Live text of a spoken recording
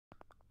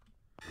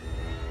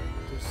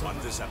on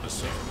this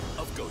episode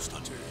of Ghost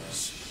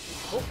Hunters.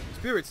 Oh,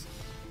 spirits!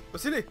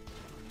 Vasily!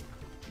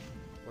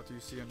 What do you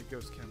see on the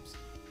ghost camps?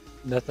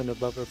 Nothing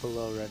above or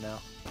below right now.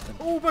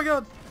 Oh my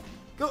god!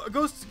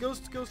 Ghost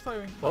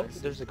firing! Oh, Nice.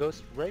 there's a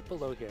ghost right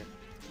below here.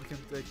 We can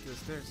take the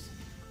stairs.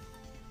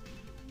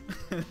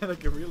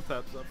 Like a real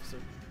T.A.P.S officer.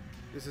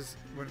 This is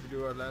when we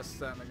do our last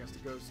stand against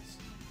the ghosts.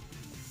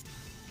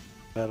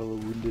 Battle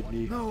of Wounded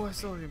Knee. No, I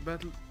saw him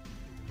battle.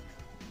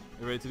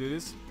 You ready to do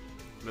this?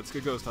 Let's go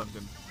ghost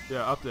hunting.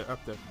 Yeah, up there.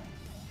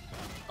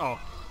 Oh.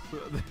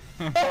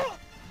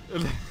 You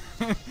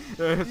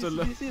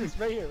see this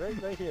right here,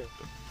 right here.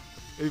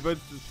 He went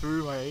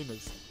through my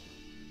anus.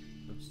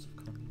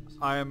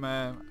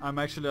 I'm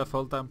actually a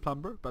full-time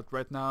plumber, but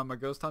right now I'm a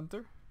ghost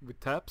hunter with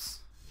T.A.P.S.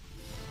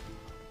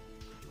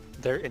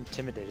 They're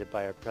intimidated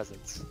by our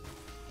presence.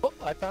 Oh,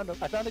 I found him.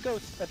 I found a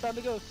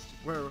ghost.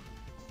 Where?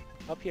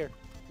 Up here,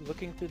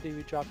 looking through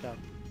the drop down.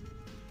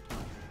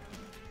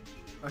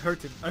 I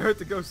hurt him. I hurt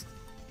the ghost.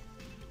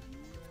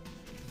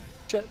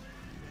 Shit.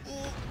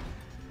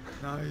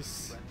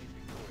 Nice.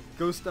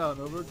 Ghost down,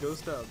 over.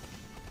 Ghost down.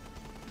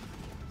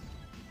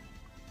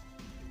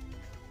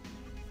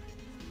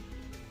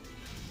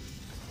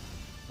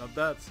 Now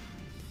that's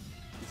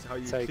how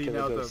you clean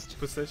out a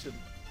possession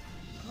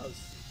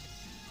house.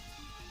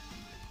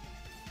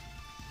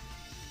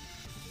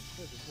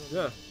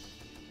 Yeah.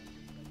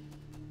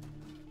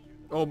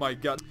 Oh my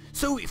god.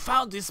 So we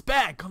found this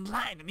bag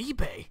online on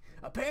eBay.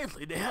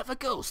 Apparently they have a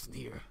ghost in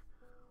here.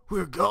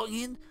 We're going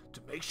in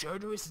to make sure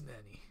there isn't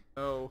any.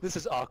 No. This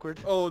is awkward.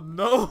 Oh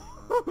no!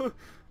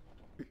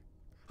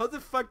 How the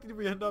fuck did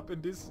we end up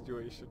in this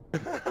situation?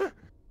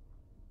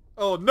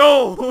 Oh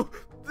no!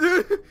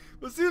 Dude!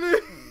 Vasily!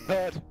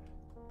 Bad.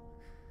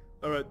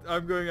 Alright,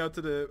 I'm going out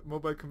to the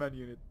mobile command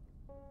unit.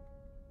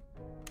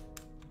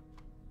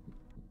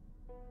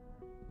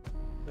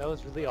 That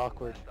was really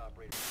awkward.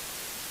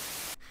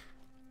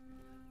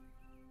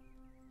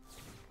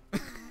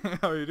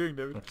 How are you doing,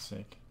 David? For fuck's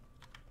sake.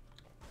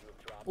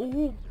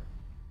 Oh!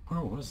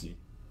 Where was he?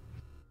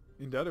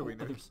 In the other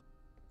winners.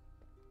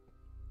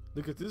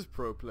 Look at this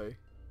pro play.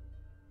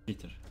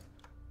 Peter.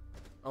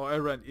 Oh, I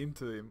ran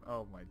into him.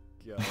 Oh my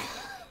god.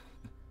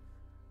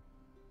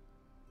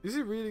 Is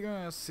he really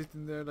gonna sit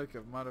in there like a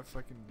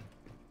motherfucking...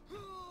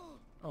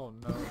 Oh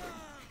no.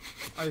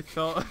 I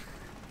thought...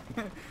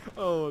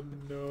 Oh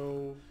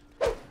no.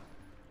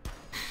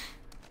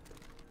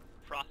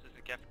 Frost is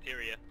the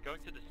cafeteria.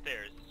 Going to the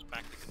stairs.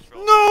 Back to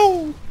control.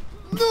 No!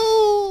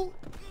 No!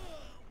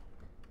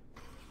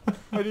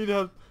 I need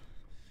help.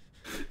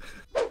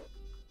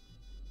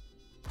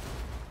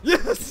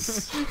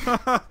 Yes!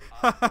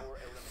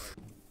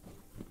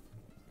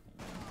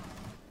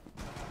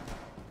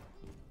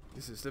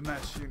 This is the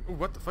match. Oh,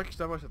 what the fuck?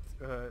 That was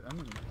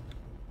enemy.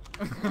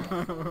 I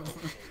thought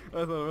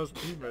it was a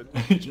teammate.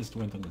 He just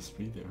went on the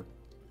spree there.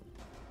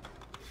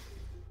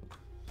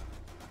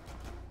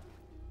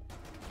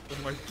 Oh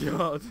my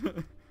god.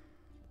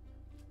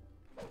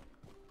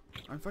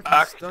 I'm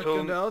fucking stuck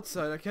on the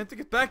outside. I can't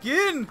get back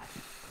in!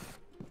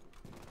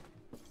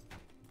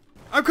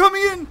 I'm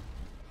coming in!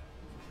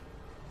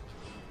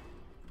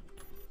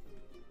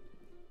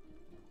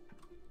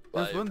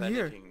 There's one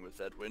here. With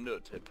that window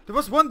tip. There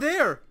was one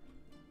there!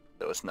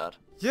 There was not.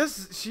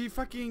 Yes, she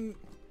fucking...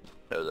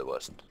 No, there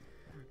wasn't.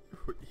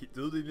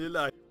 Du din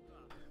lilla...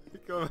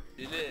 Kom.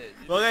 Lille,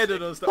 Var är du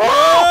någonstans?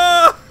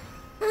 Oh!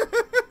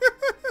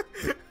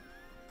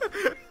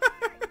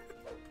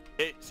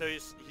 Hey, so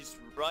he's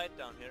right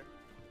down here.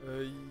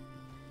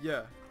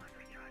 Yeah.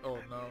 Oh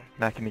no.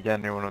 Not gonna get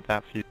anyone with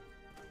that few.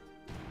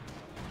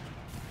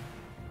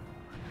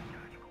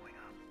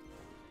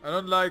 I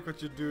don't like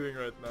what you're doing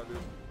right now, dude.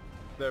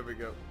 There we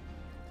go.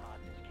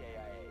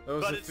 That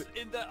was But it's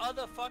in the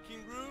other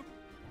fucking room.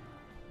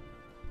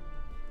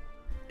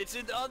 It's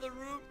in the other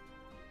room.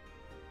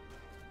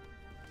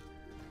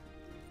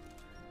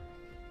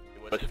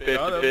 It was It's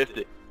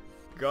 50-50.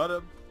 Got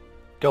him.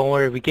 Don't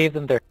worry, we gave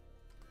them their...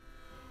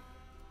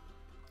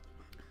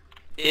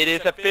 It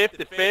is a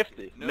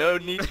 50-50. No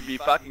need to be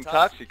fucking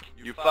toxic,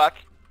 you fuck.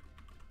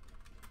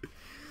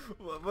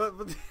 What?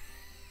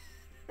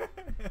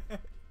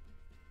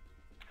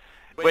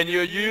 When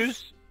you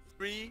use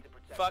 3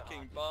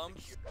 fucking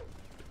bombs.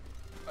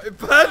 I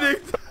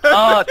panicked!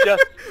 oh,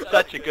 just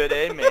such a good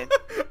aim, man.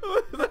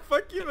 What the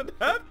fuck even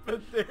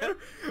happened there?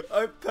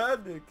 I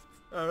panicked.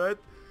 Alright?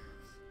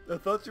 I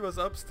thought she was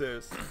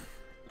upstairs.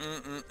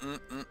 Hey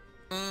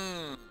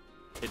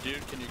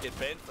dude, can you get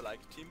banned for like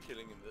team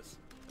killing in this?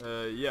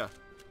 Yeah.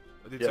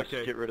 But it's Yes,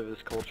 okay. get rid of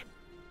this culture.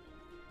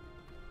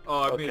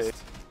 Oh, I Okay.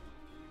 missed.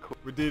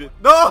 We did it.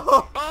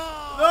 No!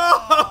 Oh!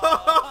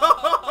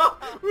 No!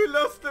 We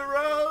lost the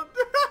round!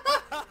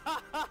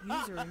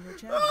 User in your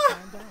channel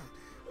timed out.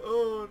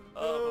 Oh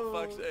no! Oh,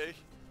 for fuck's sake.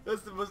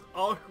 That's the most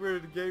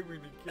awkward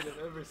game-winning kill I've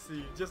ever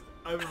seen. Just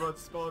everyone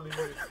spawning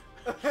in.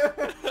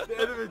 The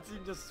enemy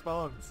team just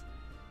spawns.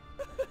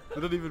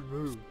 They don't even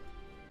move.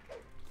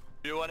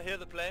 Do you want to hear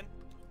the plan?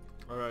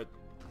 Alright.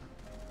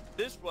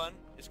 This one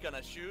is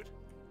gonna shoot.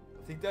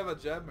 I think they have a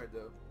jammer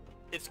though.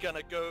 It's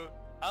gonna go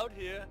out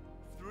here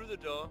through the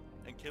door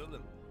and kill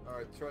them.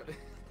 Alright, try.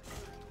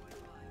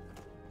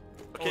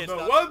 Okay, oh no,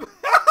 stop. what?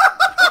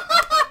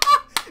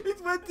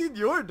 It went in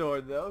your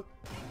door though.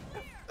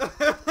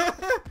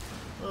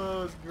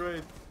 Oh, it's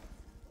great.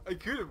 It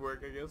could have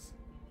worked, I guess.